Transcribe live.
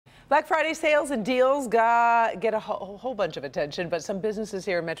Black Friday sales and deals get a whole bunch of attention, but some businesses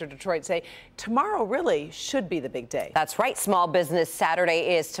here in Metro Detroit say tomorrow really should be the big day. That's right. Small Business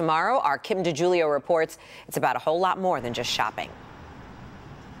Saturday is tomorrow. Our Kim DeGiulio reports it's about a whole lot more than just shopping.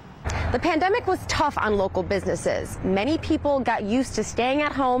 The pandemic was tough on local businesses. Many people got used to staying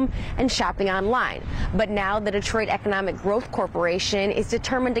at home and shopping online. But now the Detroit Economic Growth Corporation is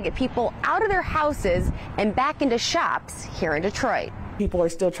determined to get people out of their houses and back into shops here in Detroit. People are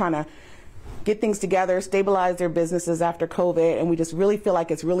still trying to get things together, stabilize their businesses after COVID, and we just really feel like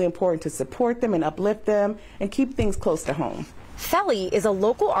it's really important to support them and uplift them and keep things close to home. Feli is a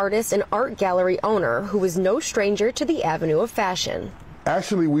local artist and art gallery owner who is no stranger to the Avenue of Fashion.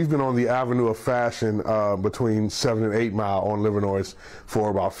 Actually, we've been on the Avenue of Fashion between 7 and 8 Mile on Livernois for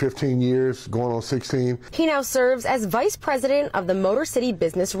about 15 years, going on 16. He now serves as vice president of the Motor City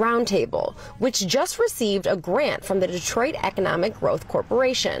Business Roundtable, which just received a grant from the Detroit Economic Growth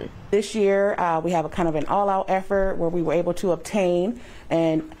Corporation. This year, we have a kind of an all-out effort where we were able to obtain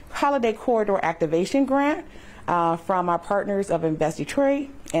a holiday corridor activation grant from our partners of Invest Detroit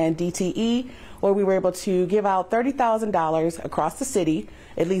and DTE, where we were able to give out $30,000 across the city,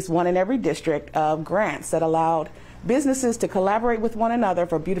 at least one in every district, of grants that allowed businesses to collaborate with one another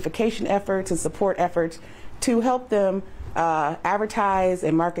for beautification efforts and support efforts to help them advertise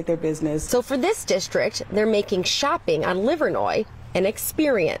and market their business. So for this district, they're making shopping on Livernois an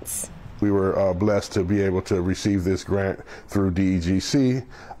experience. We were blessed to be able to receive this grant through DEGC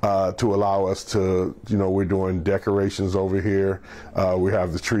to allow us to, we're doing decorations over here. We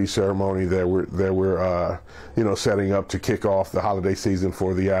have the tree ceremony that we're setting up to kick off the holiday season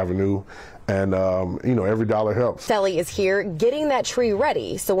for the Avenue. And, every dollar helps. Feli is here getting that tree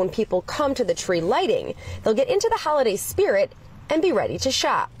ready, so when people come to the tree lighting, they'll get into the holiday spirit and be ready to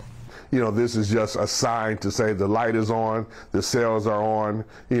shop. This is just a sign to say the light is on, the sales are on,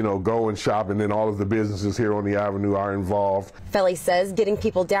 go and shop, and then all of the businesses here on the Avenue are involved. Feli says getting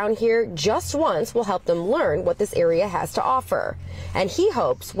people down here just once will help them learn what this area has to offer. And he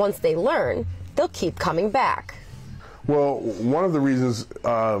hopes once they learn, they'll keep coming back. Well, one of the reasons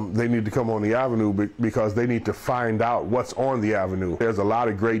they need to come on the Avenue because they need to find out what's on the Avenue. There's a lot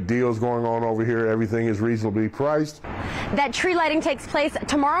of great deals going on over here. Everything is reasonably priced. That tree lighting takes place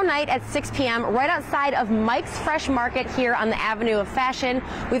tomorrow night at 6 p.m. right outside of Mike's Fresh Market here on the Avenue of Fashion.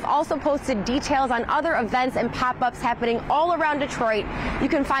 We've also posted details on other events and pop-ups happening all around Detroit. You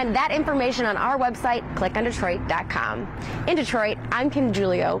can find that information on our website, clickondetroit.com. In Detroit, I'm Kim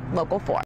DeGiulio, Local 4.